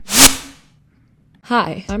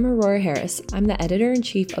Hi, I'm Aurora Harris. I'm the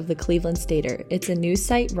editor-in-chief of the Cleveland Stater. It's a news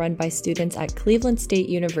site run by students at Cleveland State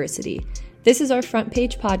University. This is our front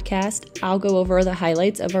page podcast. I'll go over the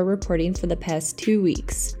highlights of our reporting for the past 2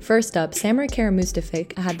 weeks. First up, Samra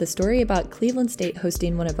Karamustafic had the story about Cleveland State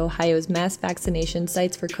hosting one of Ohio's mass vaccination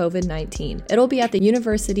sites for COVID-19. It'll be at the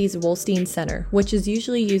university's Wolstein Center, which is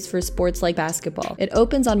usually used for sports like basketball. It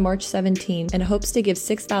opens on March 17 and hopes to give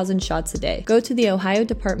 6,000 shots a day. Go to the Ohio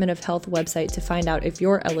Department of Health website to find out if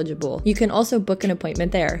you're eligible. You can also book an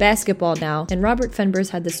appointment there. Basketball now, and Robert Fenbers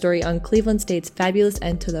had the story on Cleveland State's fabulous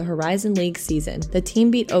end to the Horizon League season. The team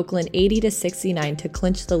beat Oakland 80-69 to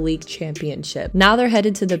clinch the league championship. Now they're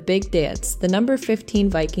headed to the big dance. The number 15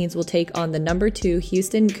 Vikings will take on the number 2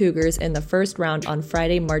 Houston Cougars in the first round on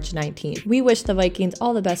Friday, March 19th. We wish the Vikings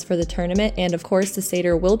all the best for the tournament, and of course the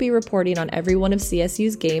Stater will be reporting on every one of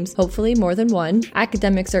CSU's games, hopefully more than one.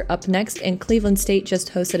 Academics are up next, and Cleveland State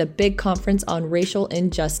just hosted a big conference on racial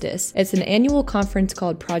injustice. It's an annual conference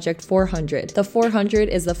called Project 400. The 400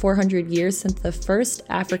 is the 400 years since the first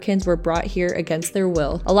Africans were brought here against their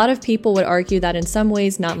will. A lot of people would argue that in some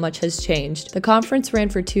ways not much has changed. The conference ran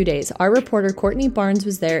for 2 days. Our reporter Courtney Brynes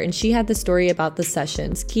was there, and she had the story about the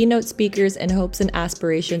sessions, keynote speakers, and hopes and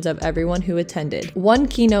aspirations of everyone who attended. One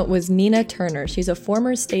keynote was Nina Turner. She's a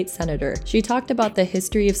former state senator. She talked about the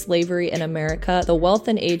history of slavery in America, the wealth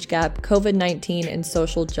and age gap, COVID-19, and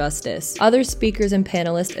social justice. Other speakers and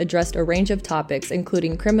panelists addressed a range of topics,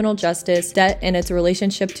 including criminal justice, debt and its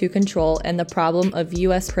relationship to control, and the problem of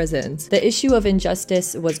U.S. prisons. The issue of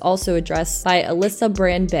injustice was also addressed by Allyssa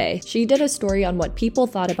Brand-Bey. She did a story on what people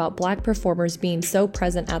thought about black performers being so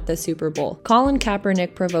present at the Super Bowl. Colin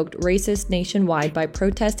Kaepernick provoked racists nationwide by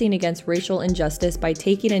protesting against racial injustice by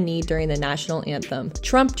taking a knee during the national anthem.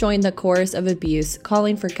 Trump joined the chorus of abuse,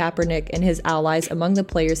 calling for Kaepernick and his allies among the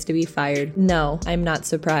players to be fired. No, I'm not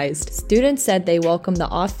surprised. Students said they welcome the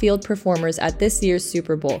off-field performers at this year's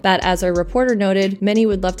Super Bowl, but as our reporter noted, many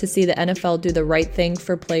would love to see the NFL do the right thing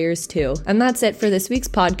for players too. And that's it for this week's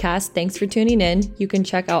podcast. Thanks for tuning in. You can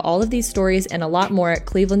check out all of these stories and a lot more at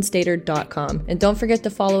clevelandstater.com. And don't forget to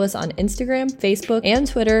follow us on Instagram, Facebook, and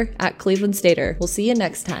Twitter at Cleveland Stater. We'll see you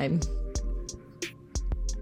next time.